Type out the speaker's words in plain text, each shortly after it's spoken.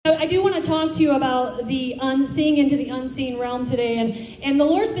do want to talk to you about the seeing into the unseen realm today. And the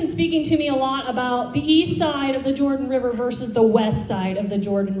Lord's been speaking to me a lot about the east side of the Jordan River versus the west side of the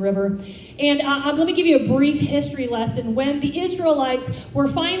Jordan River. And let me give you a brief history lesson. When the Israelites were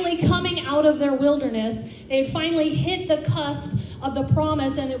finally coming out of their wilderness, they had finally hit the cusp of the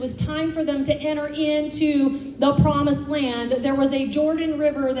promise, and it was time for them to enter into the promised land. There was a Jordan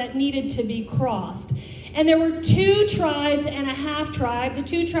River that needed to be crossed. And there were 2 tribes and a half tribe. The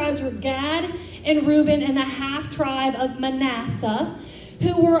 2 tribes were Gad and Reuben, and the half tribe of Manasseh,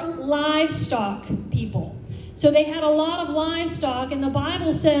 who were livestock people. So they had a lot of livestock, and the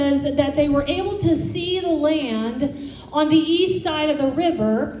Bible says that they were able to see the land on the east side of the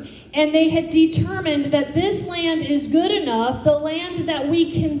river, and they had determined that this land is good enough, the land that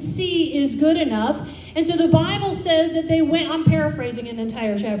we can see is good enough. And so the Bible says that they went, I'm paraphrasing an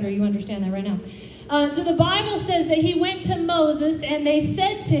entire chapter, you understand that right now. So the Bible says that he went to Moses and they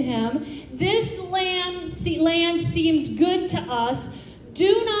said to him, "This land seems good to us.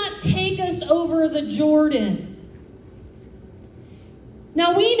 Do not take us over the Jordan."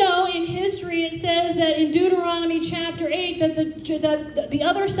 Now we know in history it says that in Deuteronomy chapter 8 that the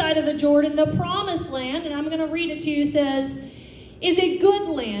other side of the Jordan, the promised land, and I'm going to read it to you, says, is a good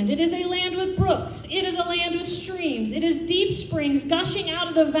land. It is a land with brooks. It is a land with streams. It is deep springs gushing out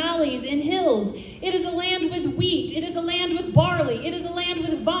of the valleys and hills. It is a land with wheat. It is a land with barley. It is a land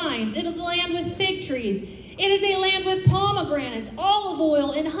with vines. It is a land with fig trees. It is a land with pomegranates, olive oil,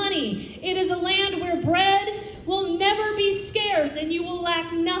 and honey. It is a land where bread will never be scarce and you will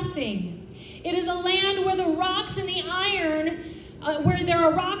lack nothing. It is a land where the rocks and the iron where there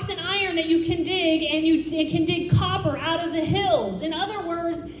are rocks and iron that you can dig, and you can dig copper out of the hills. In other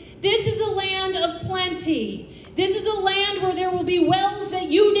words, this is a land of plenty. This is a land where there will be wells that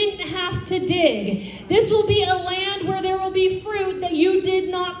you didn't have to dig. This will be a land where there will be fruit that you did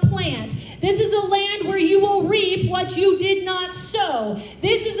not plant. This is a land where you will reap what you did not sow.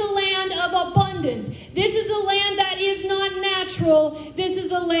 This is a land of abundance. This is a land that is not natural. This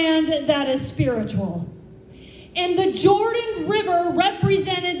is a land that is spiritual. And the Jordan River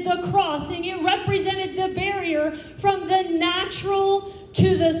represented the crossing. It represented the barrier from the natural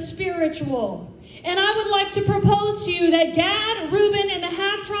to the spiritual. And I would like to propose to you that Gad, Reuben, and the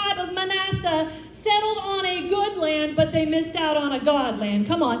half-tribe of Manasseh settled on a good land, but they missed out on a God land.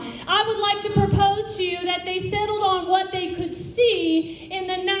 Come on. I would like to propose to you that they settled on what they could see in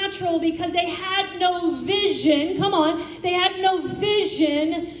the natural because they had no vision. Come on. They had no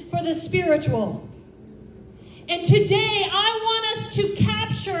vision for the spiritual. And today, I want us to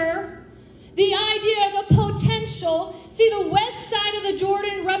capture the idea, the potential. See, the west side of the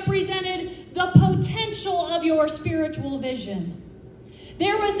Jordan represented the potential of your spiritual vision.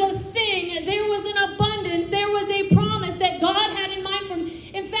 There was a thing, there was an abundance, there was a promise that God had in mind for them.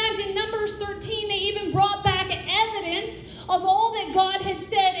 In fact, in Numbers 13, they even brought back evidence of all that God had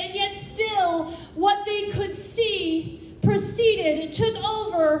said, and yet still, what they could see proceeded,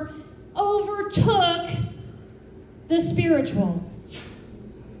 overtook the spiritual.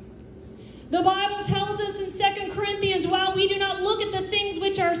 The Bible tells us in 2 Corinthians, while we do not look at the things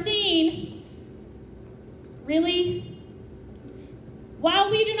which are seen, really? While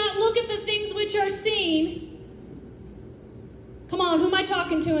we do not look at the things which are seen, come on, who am I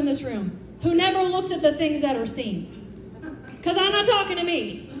talking to in this room? Who never looks at the things that are seen? Because I'm not talking to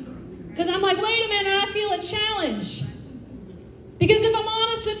me. Because I'm like, wait a minute, I feel a challenge. Because if I'm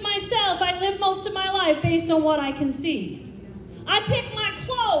honest with myself, I live most of my life based on what I can see. I pick my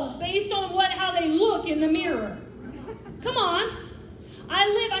clothes based on how they look in the mirror. Come on.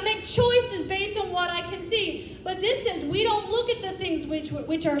 I make choices based on what I can see. But this says we don't look at the things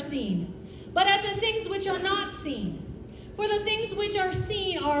which are seen, but at the things which are not seen. For the things which are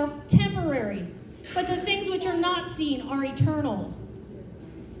seen are temporary, but the things which are not seen are eternal.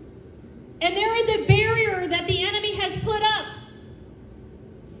 And there is a barrier that the enemy has put up.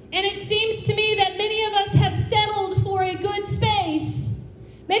 And it seems to me that many of us have settled for a good space.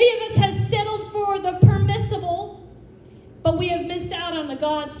 Many of us have settled for the permissible, but we have missed out on the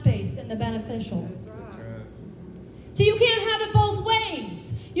God space and the beneficial. That's right. So you can't have it both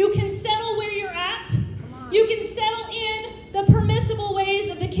ways. You can settle where you're at. You can settle in the permissible ways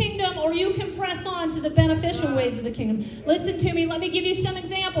of the kingdom, or you can press on to the beneficial ways of the kingdom. Listen to me. Let me give you some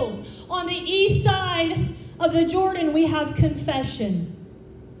examples. On the east side of the Jordan, we have confession.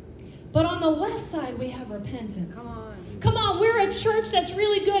 But on the west side, we have repentance. Come on, we're a church that's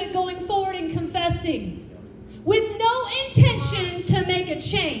really good at going forward and confessing with no intention to make a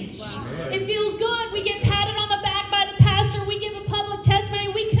change. Wow. It feels good. We get patted on the back by the pastor. We give a public testimony.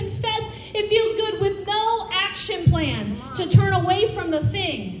 We confess. It feels good with no action plan to turn away from the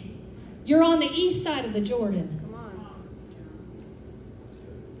thing. You're on the east side of the Jordan. Come on.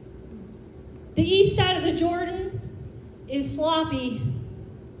 The east side of the Jordan is sloppy,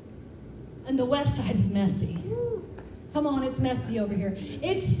 and the west side is messy. Come on, it's messy over here.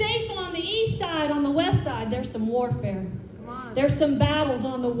 It's safe on the east side. On the west side, there's some warfare. There's some battles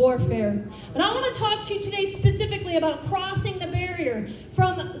on the warfare. But I want to talk to you today specifically about crossing the barrier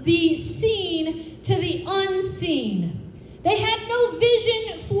from the seen to the unseen. They had no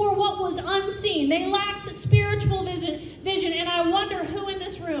vision for what was unseen. They lacked spiritual vision. And I wonder who in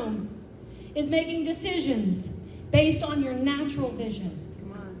this room is making decisions based on your natural vision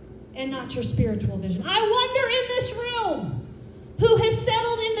and not your spiritual vision. I wonder in this room who has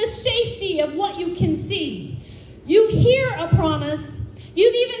settled in the safety of what you can see. You hear a promise.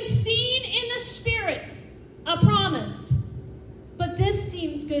 You've even seen in the spirit a promise. But this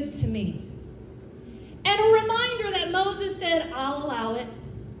seems good to me. And a reminder that Moses said, I'll allow it.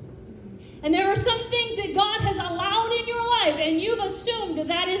 And there are some things that God has allowed in your life, and you've assumed that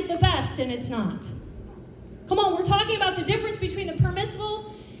that is the best, and it's not. Come on, we're talking about the difference between the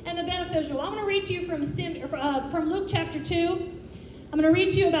permissible and the beneficial. I'm going to read to you from Luke chapter 2. I'm going to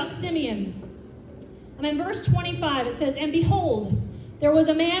read to you about Simeon. And in verse 25, it says, And behold, there was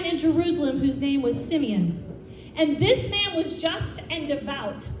a man in Jerusalem whose name was Simeon. And this man was just and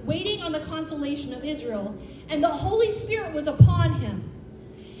devout, waiting on the consolation of Israel. And the Holy Spirit was upon him.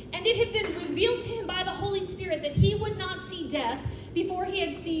 And it had been revealed to him by the Holy Spirit that he would not see death before he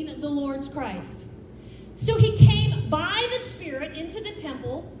had seen the Lord's Christ. So he came by the Spirit into the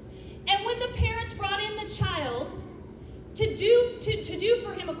temple. And when the parents brought in the child to do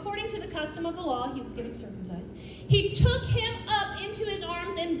for him according to the custom of the law, he was getting circumcised, he took him up into his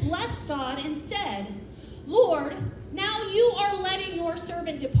arms and blessed God and said, Lord, now you are letting your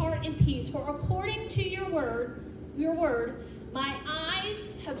servant depart in peace, for according to your word, my eyes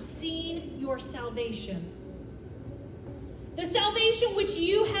have seen your salvation. The salvation which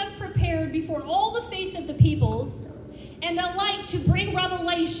you have prepared before all the face of the peoples, and the light to bring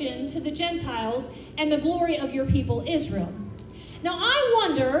revelation to the Gentiles and the glory of your people Israel. Now I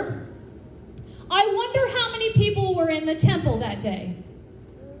wonder how many people were in the temple that day.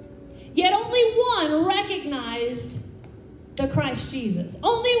 Yet only one recognized the Christ Jesus.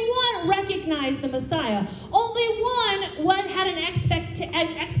 Only one recognized the Messiah. Only one had an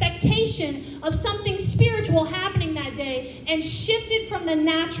expectation of something spiritual happening that day and shifted from the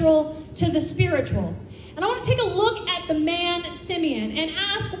natural to the spiritual. And I want to take a look at the man Simeon and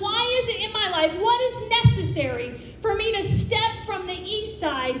ask, why is it in my life, what is necessary for me to step from the east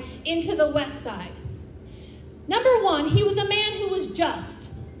side into the west side? Number one, he was a man who was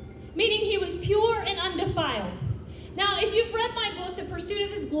just, meaning he was pure and undefiled. Now, if you've read my book, The Pursuit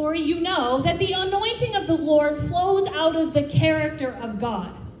of His Glory, you know that the anointing of the Lord flows out of the character of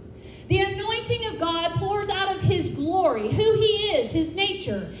God. The anointing of God pours out of His glory, who He is, His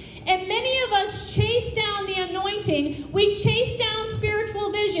nature. And many of us chase down the anointing, we chase down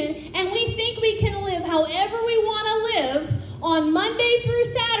spiritual vision, and we think we can live however we want to live on Monday through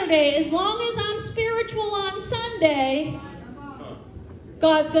Saturday. As long as I'm spiritual on Sunday,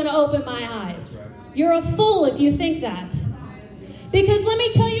 God's going to open my eyes. You're a fool if you think that. Because let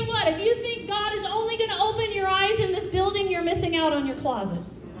me tell you what, if you think God is only going to open your eyes in this building, you're missing out on your closet.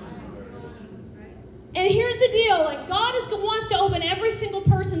 And here's the deal, like God wants to open every single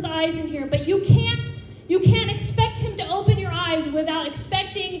person's eyes in here, but you can't expect Him to open your eyes without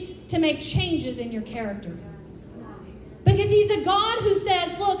expecting to make changes in your character. Because He's a God who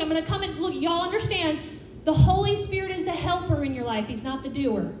says, look, I'm going to come and look, y'all understand, the Holy Spirit is the helper in your life. He's not the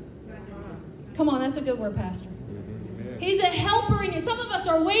doer. Come on, that's a good word, Pastor. He's a helper in you. Some of us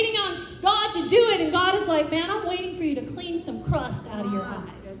are waiting on God to do it, and God is like, man, I'm waiting for you to clean some crust out of your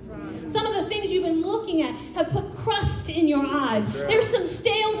eyes. Some of the things you've been looking at have put crust in your eyes. There's some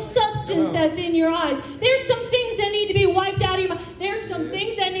stale substance that's in your eyes. There's some things that need to be wiped out of your mouth. There's some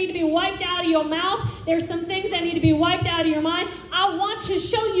things that need to be wiped out of your mouth. There's some things that need to be wiped out of your mind. I want to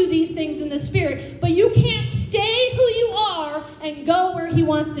show you these things in the Spirit, but you can't stay who you are and go where He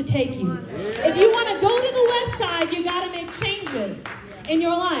wants to take you. If you want to go to the west side, you got to make changes in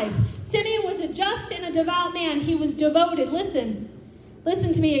your life. Simeon was a just and a devout man. He was devoted. Listen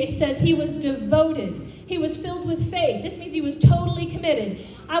to me. It says he was devoted. He was filled with faith. This means he was totally committed.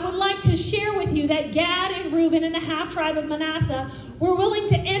 I would like to share with you that Gad and Reuben and the half-tribe of Manasseh were willing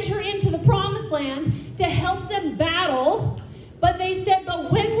to enter into the promised land to help them battle. But they said,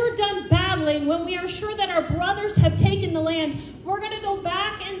 but when we're done battling, when we are sure that our brothers have taken the land, we're going to go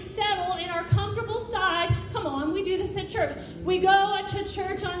back and settle in our comfortable side. Come on, we do this at church. We go to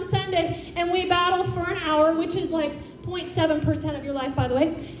church on Sunday and we battle for an hour, which is like 0.7% of your life, by the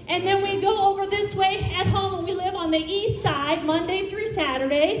way. And then we go over this way at home, and we live on the east side, Monday through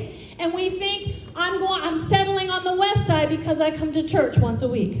Saturday. And we think, I'm settling on the west side because I come to church once a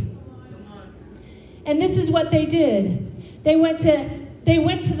week. And this is what they did. They went to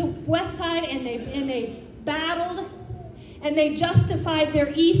the west side, and they battled. And they justified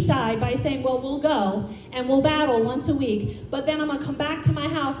their east side by saying, well, we'll go and we'll battle once a week. But then I'm going to come back to my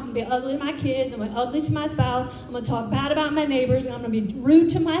house. I'm going to be ugly to my kids. I'm going to be ugly to my spouse. I'm going to talk bad about my neighbors. And I'm going to be rude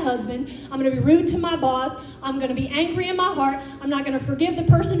to my husband. I'm going to be rude to my boss. I'm going to be angry in my heart. I'm not going to forgive the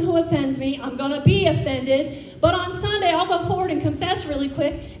person who offends me. I'm going to be offended. But on Sunday, I'll go forward and confess really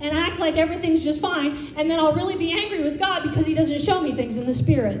quick and act like everything's just fine. And then I'll really be angry with God because he doesn't show me things in the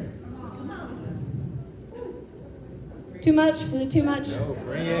Spirit. Too much? Was it too much? No,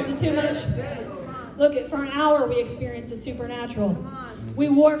 Was it too much? Look, for an hour we experience the supernatural. We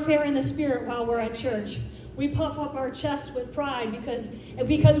warfare in the Spirit while we're at church. We puff up our chests with pride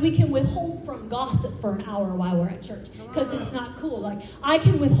because we can withhold from gossip for an hour while we're at church. Because it's not cool. Like, I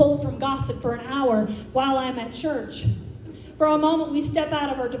can withhold from gossip for an hour while I'm at church. For a moment, we step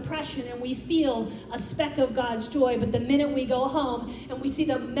out of our depression and we feel a speck of God's joy. But the minute we go home and we see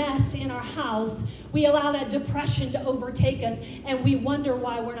the mess in our house, we allow that depression to overtake us. And we wonder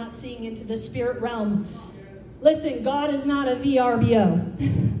why we're not seeing into the spirit realm. Listen, God is not a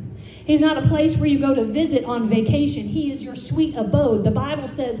VRBO. He's not a place where you go to visit on vacation. He is your sweet abode. The Bible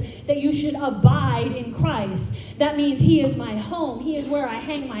says that you should abide in Christ. That means he is my home. He is where I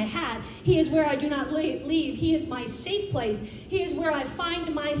hang my hat. He is where I do not leave. He is my safe place. He is where I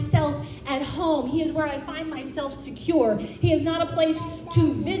find myself at home. He is where I find myself secure. He is not a place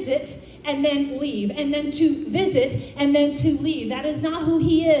to visit and then leave, and then to visit and then to leave. That is not who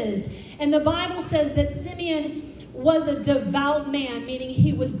he is. And the Bible says that Simeon was a devout man, meaning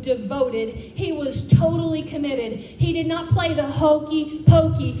he was devoted. He was totally committed. He did not play the hokey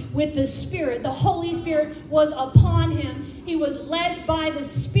pokey with the Spirit. The Holy Spirit was upon him. He was led by the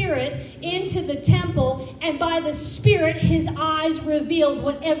Spirit into the temple, and by the Spirit, his eyes revealed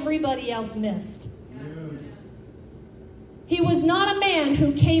what everybody else missed. He was not a man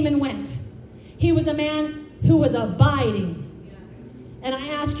who came and went. He was a man who was abiding. And I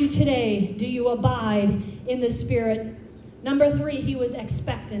ask you today, do you abide in the Spirit? Number 3, he was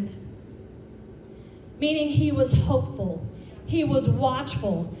expectant. Meaning he was hopeful. He was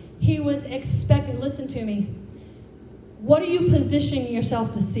watchful. He was expectant. Listen to me. What are you positioning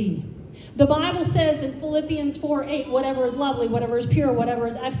yourself to see? The Bible says in Philippians 4:8, whatever is lovely, whatever is pure, whatever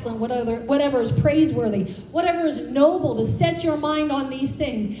is excellent, whatever is praiseworthy, whatever is noble, to set your mind on these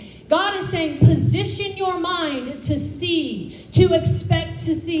things. God is saying, position your mind to see, to expect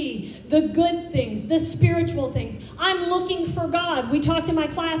to see the good things, the spiritual things. I'm looking for God. We talked in my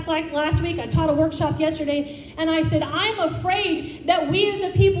class like last week. I taught a workshop yesterday, and I said, I'm afraid that we as a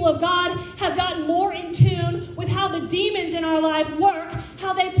people of God have gotten more in tune with how the demons in our life work,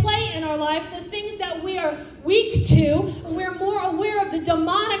 how they play in our life, the things that we are weak to. We're more aware of the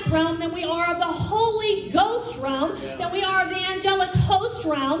demonic realm than we are of the Holy Ghost realm, than we are of the angelic host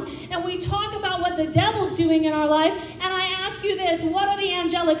realm. And we talk about what the devil's doing in our life. And I ask you this, what are the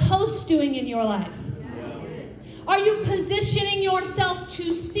angelic hosts doing in your life? Are you positioning yourself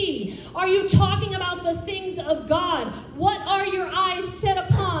to see? Are you talking about the things of God? What are your eyes set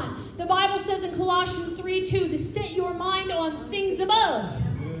upon? The Bible says in Colossians 3:2 to set your mind on things above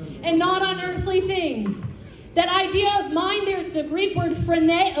and not on earthly things. That idea of mind there, it's the Greek word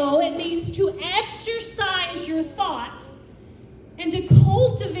phroneo. It means to exercise your thoughts and to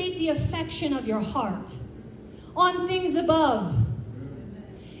cultivate the affection of your heart on things above.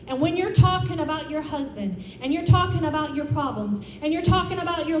 And when you're talking about your husband, and you're talking about your problems, and you're talking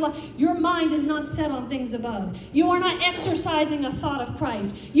about your life, your mind is not set on things above. You are not exercising a thought of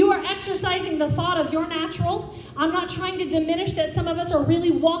Christ. You are exercising the thought of your natural. I'm not trying to diminish that some of us are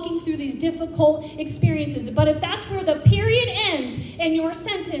really walking through these difficult experiences. But if that's where the period ends in your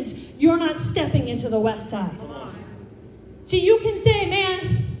sentence, you're not stepping into the west side. So you can say,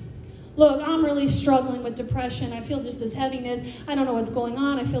 man, look, I'm really struggling with depression. I feel just this heaviness. I don't know what's going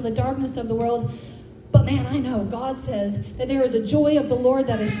on. I feel the darkness of the world. But man, I know God says that there is a joy of the Lord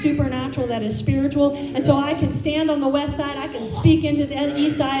that is supernatural, that is spiritual. And so I can stand on the west side. I can speak into the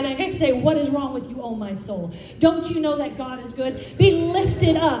east side. I can say, what is wrong with you, oh my soul? Don't you know that God is good? Be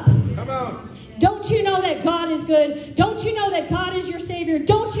lifted up. Come on. Don't you know that God is good? Don't you know that God is your Savior?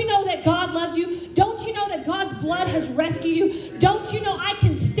 Don't you know that God loves you? Don't you know that God's blood has rescued you? Don't you know I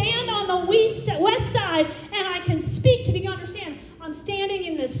can stand on the west side and I can speak to the, you understand? I'm standing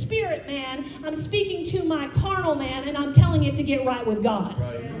in the spirit, man. I'm speaking to my carnal man, and I'm telling it to get right with God.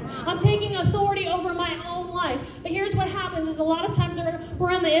 Right. I'm taking authority over my own life. But here's what lot of times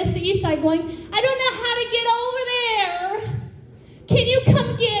we're on the east side going, I don't know how to get over there. Can you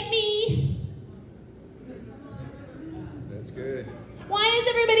come get me? That's good. Why is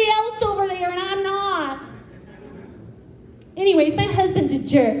everybody else over there and I'm not? Anyways, my husband's a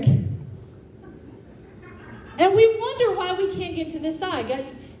jerk. And we wonder why we can't get to this side.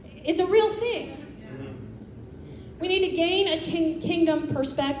 It's a real thing. We need to gain a kingdom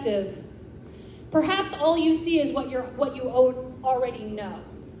perspective. Perhaps all you see is what you already know.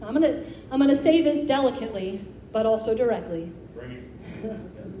 I'm gonna say this delicately, but also directly.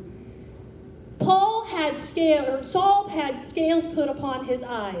 Saul had scales put upon his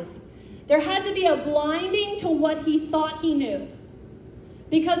eyes. There had to be a blinding to what he thought he knew,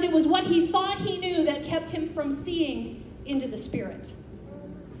 because it was what he thought he knew that kept him from seeing into the Spirit.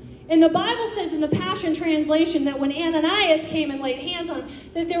 And the Bible says in the Passion Translation that when Ananias came and laid hands on him,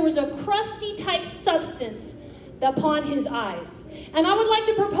 that there was a crusty type substance upon his eyes. And I would like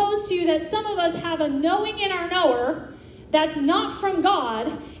to propose to you that some of us have a knowing in our knower that's not from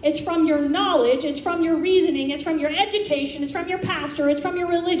God. It's from your knowledge, it's from your reasoning, it's from your education, it's from your pastor, it's from your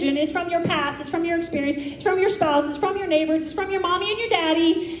religion, it's from your past, it's from your experience, it's from your spouse, it's from your neighbors, it's from your mommy and your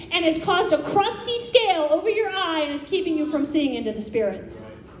daddy, and it's caused a crusty scale over your eye and it's keeping you from seeing into the Spirit.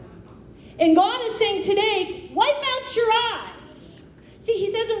 And God is saying today, wipe out your eyes. See,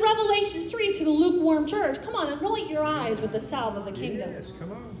 he says in Revelation 3 to the lukewarm church, come on, anoint your eyes with the salve of the kingdom. Yes,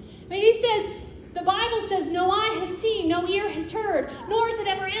 come on. But he says, the Bible says, no eye has seen, no ear has heard, nor has it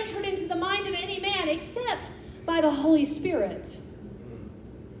ever entered into the mind of any man except by the Holy Spirit.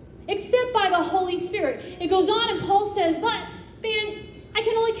 Except by the Holy Spirit. It goes on and Paul says, but, man, I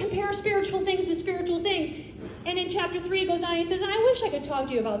can only compare spiritual things to spiritual things. And in chapter 3 it goes on, he says, and I wish I could talk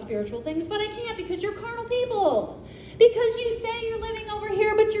to you about spiritual things, but I can't because you're carnal people. Because you say you're living over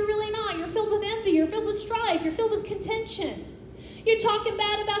here, but you're really not. You're filled with envy, you're filled with strife, you're filled with contention. You're talking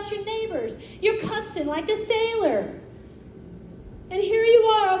bad about your neighbors. You're cussing like a sailor. And here you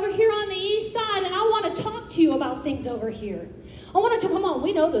are over here on the east side, and I want to talk to you about things over here. I want to come on,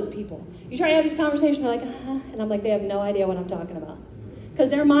 we know those people. You try to have these conversations, they're like, and I'm like, they have no idea what I'm talking about. Because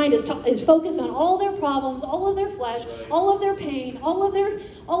their mind is focused on all their problems, all of their flesh, all of their pain, all of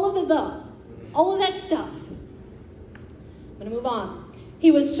that stuff. I'm going to move on. He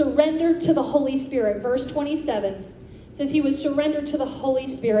was surrendered to the Holy Spirit. Verse 27 says he was surrendered to the Holy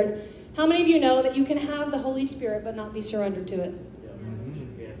Spirit. How many of you know that you can have the Holy Spirit but not be surrendered to it?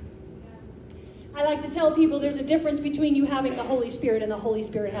 I like to tell people there's a difference between you having the Holy Spirit and the Holy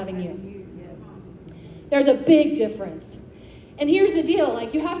Spirit having you. There's a big difference. And here's the deal,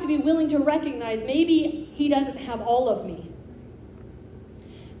 like you have to be willing to recognize maybe he doesn't have all of me.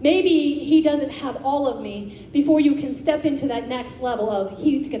 Maybe he doesn't have all of me before you can step into that next level of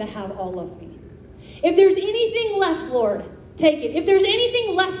he's going to have all of me. If there's anything left, Lord, take it. If there's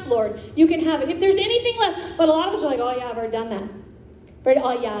anything left, Lord, you can have it. If there's anything left, but a lot of us are like, oh yeah, I've already done that.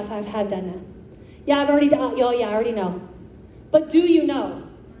 Oh yeah, I've had done that. Yeah, I've already done, oh yeah, I already know. But do you know?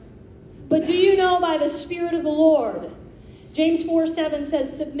 But do you know by the Spirit of the Lord? James 4:7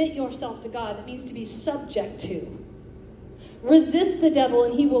 says, submit yourself to God. That means to be subject to. Resist the devil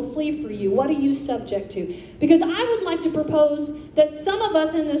and he will flee for you. What are you subject to? Because I would like to propose that some of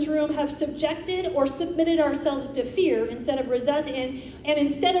us in this room have subjected or submitted ourselves to fear instead of resisting. And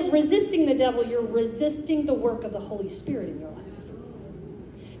instead of resisting the devil, you're resisting the work of the Holy Spirit in your life.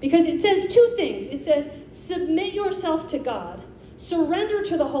 Because it says two things. It says, submit yourself to God, surrender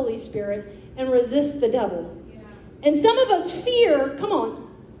to the Holy Spirit, and resist the devil. And some of us fear,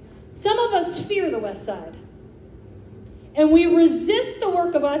 some of us fear the West Side. And we resist the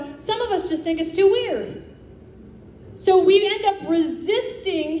work of God. Some of us just think it's too weird. So we end up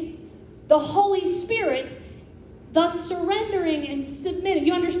resisting the Holy Spirit, thus surrendering and submitting.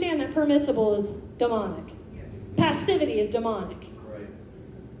 You understand that permissible is demonic. Passivity is demonic.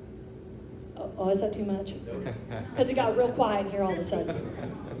 Oh, is that too much? Because it got real quiet here all of a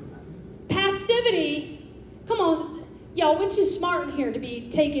sudden. Passivity, come on, y'all, we're too smart in here to be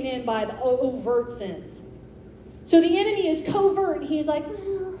taken in by the overt sins. So the enemy is covert, and he's like,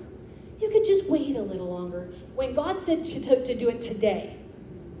 well, you could just wait a little longer. When God said to do it today.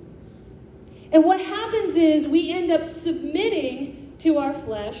 And what happens is we end up submitting to our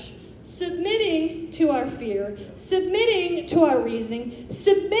flesh, submitting to our fear, submitting to our reasoning,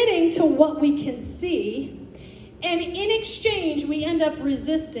 submitting to what we can see, and in exchange, we end up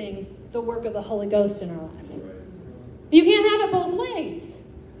resisting the work of the Holy Ghost in our life. You can't have it both ways.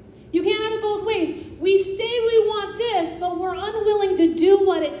 You can't have it both ways. We say we want this, but we're we're unwilling to do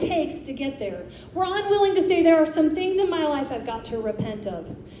what it takes to get there. We're unwilling to say, there are some things in my life I've got to repent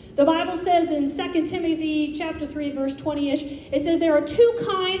of. The Bible says in 2 Timothy chapter 3, verse 20-ish, it says there are two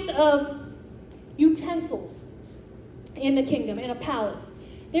kinds of utensils in the kingdom, in a palace.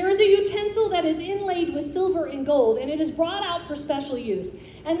 There is a utensil that is inlaid with silver and gold, and it is brought out for special use.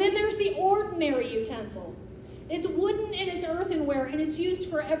 And then there's the ordinary utensil. It's wooden and it's earthenware, and it's used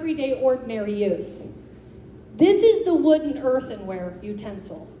for everyday ordinary use. This is the wooden earthenware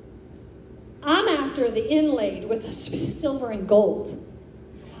utensil. I'm after the inlaid with the silver and gold.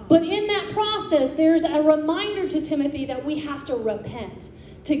 But in that process, there's a reminder to Timothy that we have to repent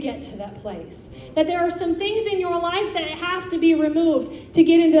to get to that place. That there are some things in your life that have to be removed to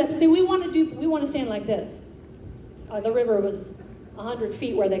get into that. See, we want to stand like this. The river was 100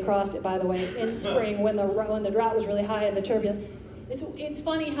 feet where they crossed it, by the way, in spring when the drought was really high and the turbulence. It's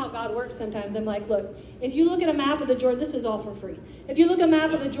funny how God works sometimes. I'm like, look, if you look at a map of the Jordan, this is all for free. If you look at a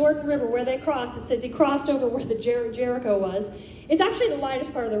map of the Jordan River where they crossed, it says he crossed over where the Jericho was. It's actually the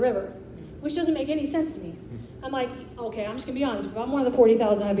widest part of the river, which doesn't make any sense to me. I'm like, okay, I'm just going to be honest. If I'm one of the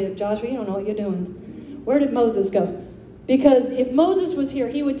 40,000, I'd be like, Joshua, you don't know what you're doing. Where did Moses go? Because if Moses was here,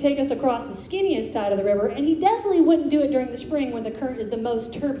 he would take us across the skinniest side of the river, and he definitely wouldn't do it during the spring when the current is the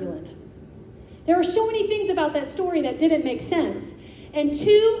most turbulent. There are so many things about that story that didn't make sense. And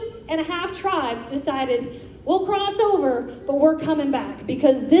 2.5 tribes decided, we'll cross over, but we're coming back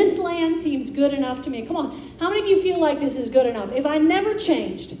because this land seems good enough to me. Come on, how many of you feel like this is good enough? If I never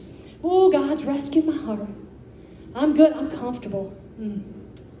changed, oh, God's rescued my heart. I'm good, I'm comfortable.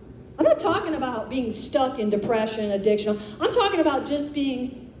 I'm not talking about being stuck in depression, addiction. I'm talking about just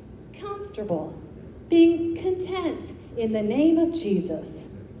being comfortable, being content in the name of Jesus.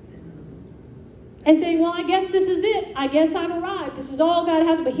 And saying, well, I guess this is it. I guess I've arrived. This is all God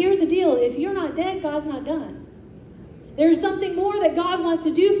has. But here's the deal. If you're not dead, God's not done. There's something more that God wants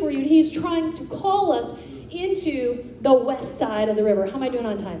to do for you. And he's trying to call us into the west side of the river. How am I doing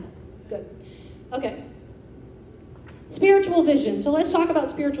on time? Good. Okay. Spiritual vision. So let's talk about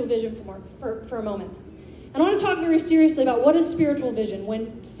spiritual vision for a moment. And I want to talk very seriously about what is spiritual vision.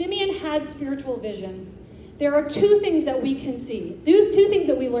 When Simeon had spiritual vision, there are two things that we can see. Two things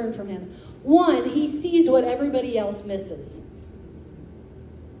that we learn from him. One, he sees what everybody else misses.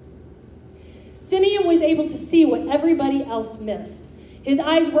 Simeon was able to see what everybody else missed. His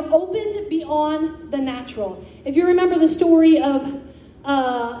eyes were opened beyond the natural. If you remember the story of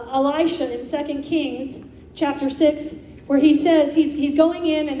Elisha in 2 Kings chapter 6, where he says he's going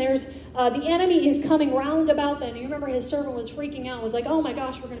in and there's the enemy is coming round about them. And you remember his servant was freaking out, was like, oh my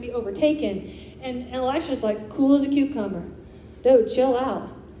gosh, we're going to be overtaken. And Elisha's like, cool as a cucumber. Dude, chill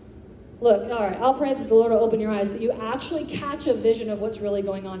out. Look, all right, I'll pray that the Lord will open your eyes so you actually catch a vision of what's really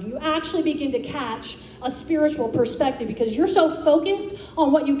going on. You actually begin to catch a spiritual perspective because you're so focused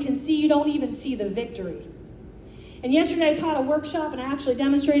on what you can see, you don't even see the victory. And yesterday I taught a workshop and I actually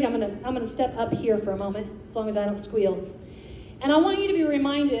demonstrated. I'm gonna step up here for a moment, as long as I don't squeal. And I want you to be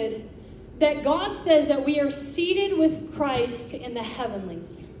reminded that God says that we are seated with Christ in the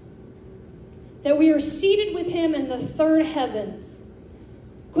heavenlies. That we are seated with him in the third heavens.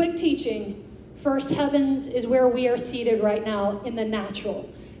 Quick teaching. First heavens is where we are seated right now in the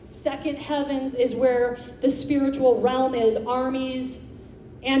natural. Second heavens is where the spiritual realm is. Armies,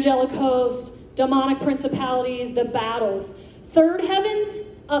 angelic hosts, demonic principalities, the battles. Third heavens,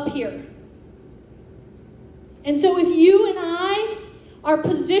 up here. And so if you and I are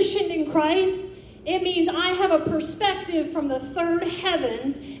positioned in Christ, it means I have a perspective from the third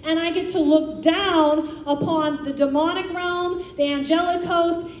heavens, and I get to look down upon the demonic realm, the angelic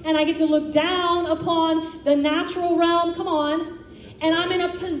hosts, and I get to look down upon the natural realm. Come on. And I'm in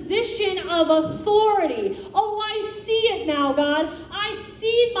a position of authority. Oh, I see it now, God. I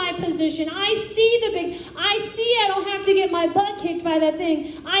see my position. I see I don't have to get my butt kicked by that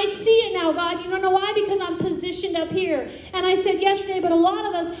thing. I see it now, God. You don't know why? Because I'm positioned up here. And I said yesterday, but a lot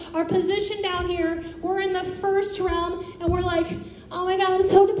of us are positioned down here. We're in the first realm, and we're like, oh my God, I'm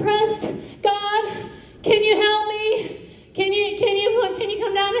so depressed. God, can you help me? Can you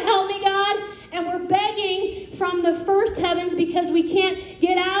come down and help me, God? And we're begging from the first heavens because we can't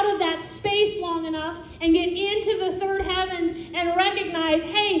get out of that space long enough and get into the third heavens and recognize,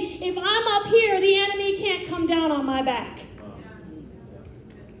 hey, if I'm up here, the enemy can't come down on my back.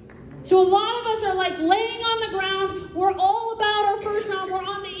 So a lot of us are like laying on the ground. We're all about our first round. We're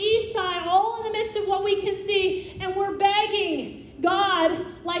on the east side, all in the midst of what we can see, and we're begging God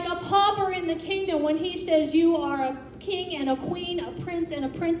like a pauper in the kingdom when he says, you are a king and a queen, a prince and a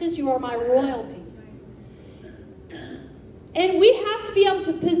princess, you are my royalty. And we have to be able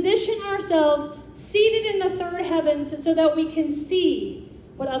to position ourselves seated in the third heavens so that we can see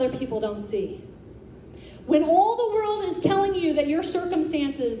what other people don't see. When all the world is telling you that your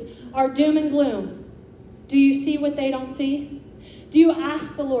circumstances are doom and gloom, do you see what they don't see? Do you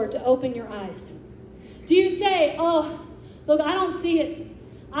ask the Lord to open your eyes? Do you say, oh, look, I don't see it.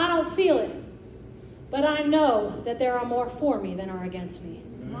 I don't feel it. But I know that there are more for me than are against me.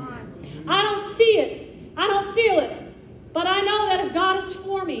 I don't see it. I don't feel it. But I know that if God is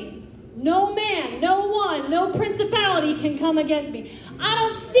for me, no man, no one, no principality can come against me. I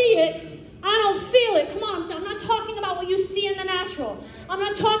don't see it. I don't feel it. Come on, I'm not talking about what you see in the natural. I'm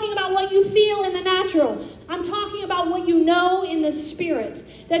not talking about what you feel in the natural. I'm talking about what you know in the spirit.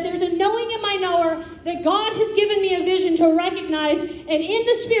 That there's a knowing in my knower that God has given me a vision to recognize. And in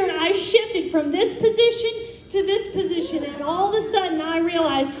the spirit, I shifted from this position to this position. And all of a sudden, I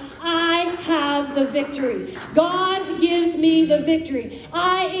realized I have the victory. God gives me the victory.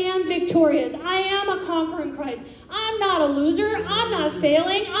 I am victorious. I am a conqueror in Christ. I'm not a loser. I'm not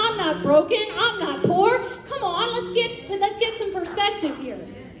failing. I'm not broken. I'm not poor. Come on, let's get some perspective here.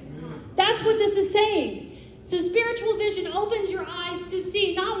 That's what this is saying. So spiritual vision opens your eyes to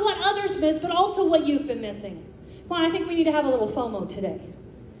see not what others miss, but also what you've been missing. Come on, I think we need to have a little FOMO today.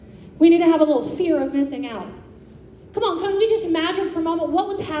 We need to have a little fear of missing out. Come on, can we just imagine for a moment what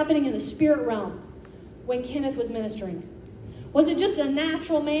was happening in the spirit realm when Kenneth was ministering? Was it just a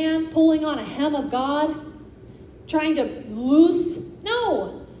natural man pulling on a hem of God, trying to loose?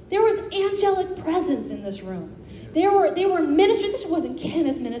 No, there was angelic presence in this room. They were ministering. This wasn't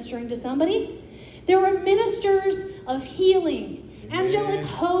Kenneth ministering to somebody. There were ministers of healing, angelic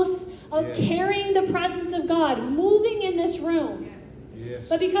hosts of carrying the presence of God, moving in this room. Yes.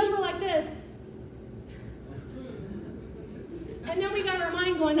 But because we're like this, and then we got our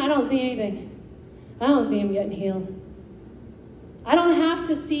mind going, I don't see anything. I don't see him getting healed. I don't have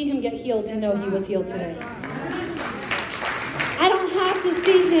to see him get healed to know he was healed today. I don't have to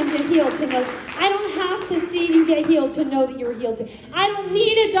see him get healed to know. I don't have to see you get healed to know that you were healed today. I don't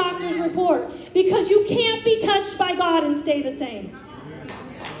need a doctor's report because you can't be touched by God and stay the same.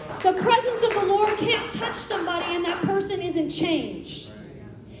 The presence of the Lord can't touch somebody and that person isn't changed.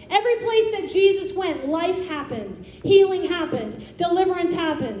 Every place that Jesus went, life happened, healing happened, deliverance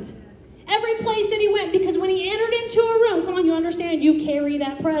happened. Every place that he went, because when he entered into a room, come on, you understand, you carry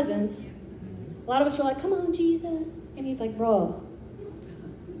that presence. A lot of us are like, come on, Jesus. And he's like, bro,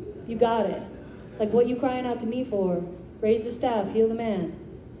 you got it. Like, what you crying out to me for? Raise the staff, heal the man.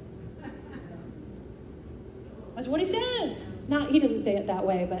 That's what he says. He doesn't say it that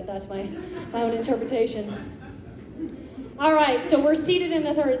way, but that's my own interpretation. All right, so we're seated in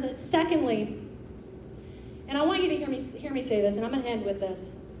the third. Secondly, and I want you to hear me say this, and I'm going to end with this.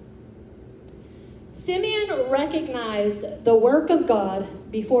 Simeon recognized the work of God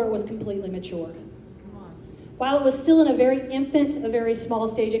before it was completely matured. While it was still in a very infant, a very small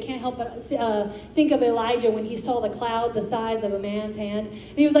stage, I can't help but think of Elijah when he saw the cloud the size of a man's hand.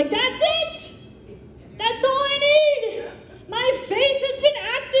 And he was like, that's it! That's all I need! My faith has been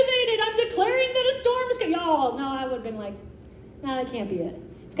activated. I'm declaring that a storm is coming. Y'all, no, I would have been like, no, that can't be it.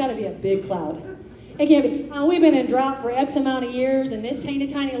 It's got to be a big cloud. It can't be. We've been in drought for X amount of years, and this teeny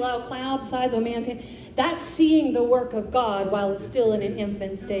tiny little cloud the size of a man's hand, that's seeing the work of God while it's still in an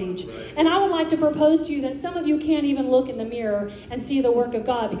infant stage. And I would like to propose to you that some of you can't even look in the mirror and see the work of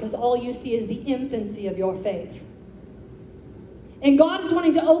God because all you see is the infancy of your faith. And God is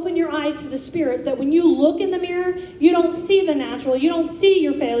wanting to open your eyes to the spirits that when you look in the mirror, you don't see the natural. You don't see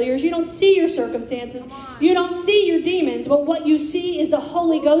your failures. You don't see your circumstances. You don't see your demons. But what you see is the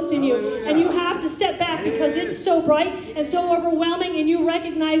Holy Ghost in you. And you have to step back because it's so bright and so overwhelming. And you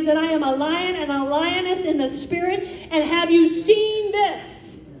recognize that I am a lion and a lioness in the spirit. And have you seen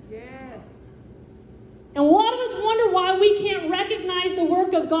this? Yes. And a lot of us wonder why we can't recognize the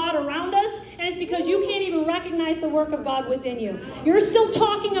work of God around us. And it's because you can't even recognize the work of God within you. You're still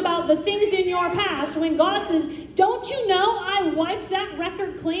talking about the things in your past when God says, don't you know I wiped that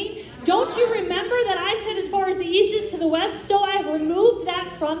record clean? Don't you remember that I said as far as the east is to the west, so I have removed that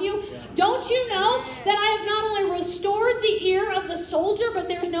from you? Don't you know that I have not only restored the ear of the soldier, but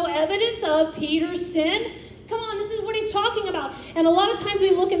there's no evidence of Peter's sin? Come on, this is what he's talking about. And a lot of times we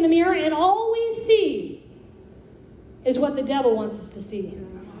look in the mirror and all we see is what the devil wants us to see.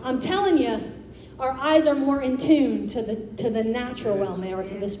 I'm telling you, our eyes are more in tune to the natural realm or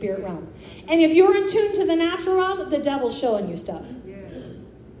to the spirit realm. And if you're in tune to the natural realm, the devil's showing you stuff.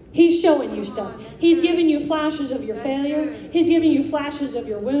 He's showing you stuff. He's giving you flashes of your failure. He's giving you flashes of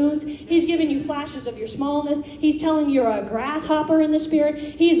your wounds. He's giving you flashes of your smallness. He's telling you you're a grasshopper in the spirit.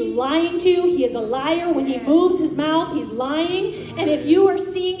 He's lying to you. He is a liar. When he moves his mouth, he's lying. And if you are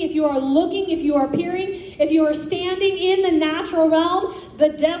seeing, if you are looking, if you are peering, if you are standing in the natural realm, the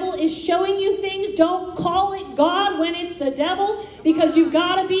devil is showing you things. Don't call it God when it's the devil, because you've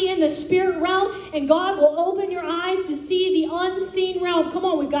got to be in the spirit realm, and God will open your eyes to see the unseen realm. Come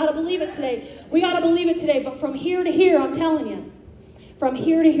on, we've got to believe it today. We got to believe it today. But from here to here, I'm telling you, from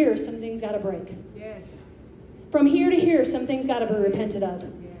here to here, some things got to break. Yes. From here to here, some things got to be repented of.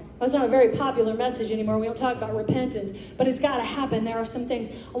 That's not a very popular message anymore. We don't talk about repentance, but it's got to happen. There are some things.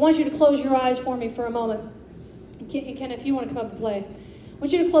 I want you to close your eyes for me for a moment. Ken, if you want to come up and play, I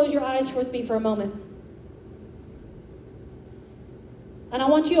want you to close your eyes with me for a moment. And I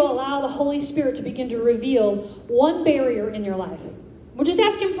want you to allow the Holy Spirit to begin to reveal one barrier in your life. We're just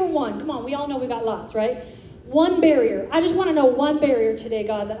asking for one. Come on, we all know we got lots, right? One barrier. I just want to know one barrier today,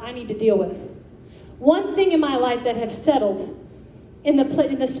 God, that I need to deal with. One thing in my life that has settled in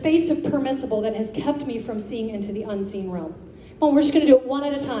the space of permissible that has kept me from seeing into the unseen realm. Come on, we're just going to do it one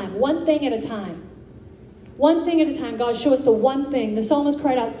at a time. One thing at a time. One thing at a time. God, show us the one thing. The psalmist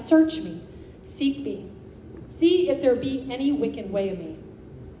cried out, search me, seek me. See if there be any wicked way in me.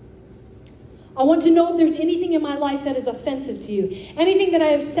 I want to know if there's anything in my life that is offensive to you. Anything that I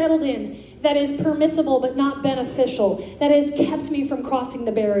have settled in that is permissible but not beneficial. That has kept me from crossing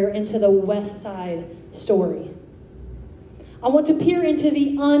the barrier into the West Side story. I want to peer into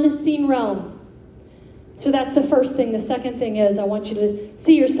the unseen realm. So that's the first thing. The second thing is I want you to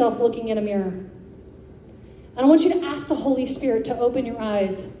see yourself looking in a mirror. And I want you to ask the Holy Spirit to open your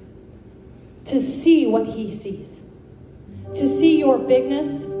eyes to see what he sees. To see your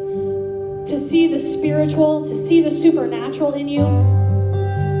bigness. To see the spiritual. To see the supernatural in you.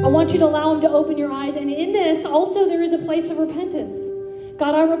 I want you to allow him to open your eyes. And in this, also there is a place of repentance.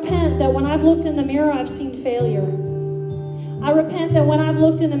 God, I repent that when I've looked in the mirror, I've seen failure. I repent that when I've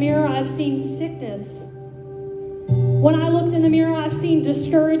looked in the mirror, I've seen sickness. When I looked in the mirror, I've seen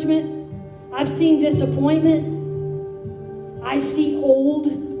discouragement. I've seen disappointment. I see old.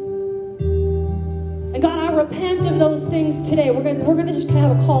 And God, I repent of those things today. We're gonna just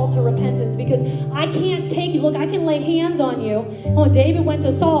have a call to repentance, because I can't take you. Look, I can lay hands on you. Oh, David went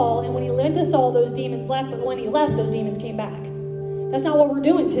to Saul, and when he went to Saul, those demons left. But when he left, those demons came back. That's not what we're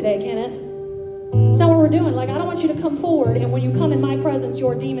doing today, Kenneth. It's not what we're doing. Like, I don't want you to come forward, and when you come in my presence,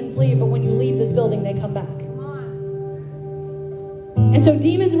 your demons leave. But when you leave this building, they come back. And so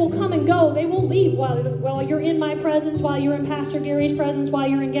demons will come and go. They will leave while you're in my presence, while you're in Pastor Gary's presence, while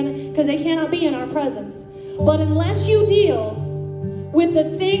you're in Gannett, because they cannot be in our presence. But unless you deal with the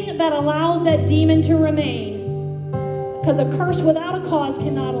thing that allows that demon to remain, because a curse without a cause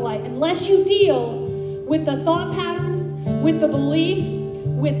cannot alight, unless you deal with the thought pattern, with the belief,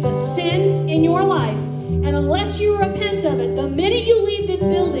 with the sin in your life, and unless you repent of it, the minute you leave this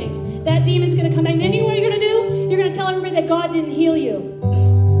building, that demon's going to come back. And then you know what you're going to do? You're going to tell everybody that God didn't heal you.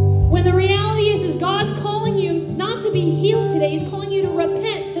 When the reality is God's calling you not to be healed today. He's calling you to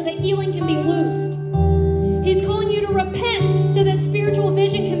repent so that healing can be loosed. He's calling you to repent so that spiritual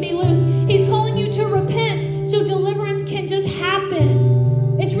vision can be loosed. He's calling you to repent so deliverance can just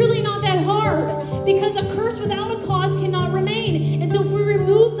happen. It's really not that hard, because a curse without a cause cannot remain. And so if we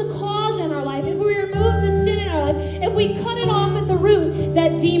remove the cause in our life, if we remove the sin in our life, if we cut it off at the root,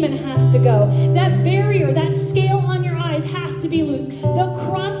 that demon has to go. That barrier, that scale on your eyes has to be loose. The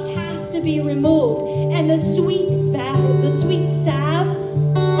crust has to be removed. And the sweet salve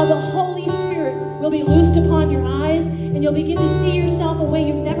of the Holy Spirit will be loosed upon your eyes, and you'll begin to see yourself a way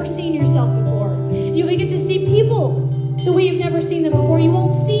you've never seen yourself before. You'll begin to see people the way you've never seen them before. You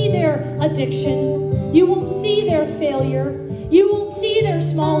won't see their addiction. You won't see their failure. You won't see their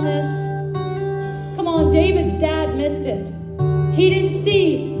smallness. Come on, David's dad missed it. He didn't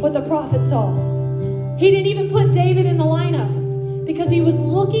see what the prophet saw. He didn't even put David in the lineup because he was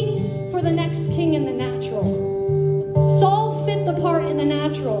looking for the next king in the natural. Saul fit the part in the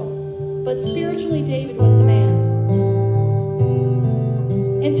natural, but spiritually David was the man.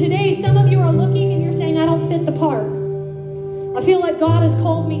 And today some of you are looking and you're saying, I don't fit the part. I feel like God has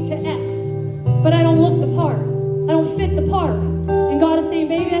called me to X, but I don't look the part. I don't fit the part. And God is saying,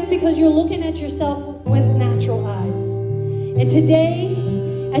 baby, that's because you're looking at yourself with natural eyes. And today,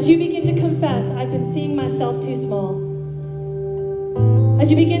 as you begin to confess, I've been seeing myself too small. As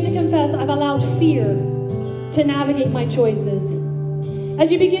you begin to confess, I've allowed fear to navigate my choices. As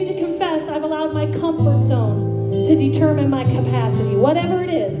you begin to confess, I've allowed my comfort zone to determine my capacity. Whatever it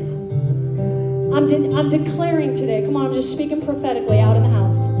is, I'm declaring today, come on, I'm just speaking prophetically out in the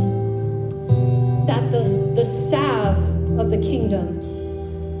house, that the salve of the kingdom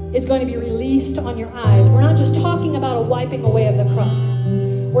is going to be released on your eyes. We're not just talking about a wiping away of the crust.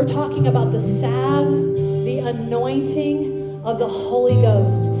 We're talking about the salve, the anointing of the Holy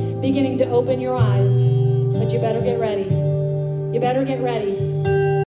Ghost beginning to open your eyes. But you better get ready. You better get ready.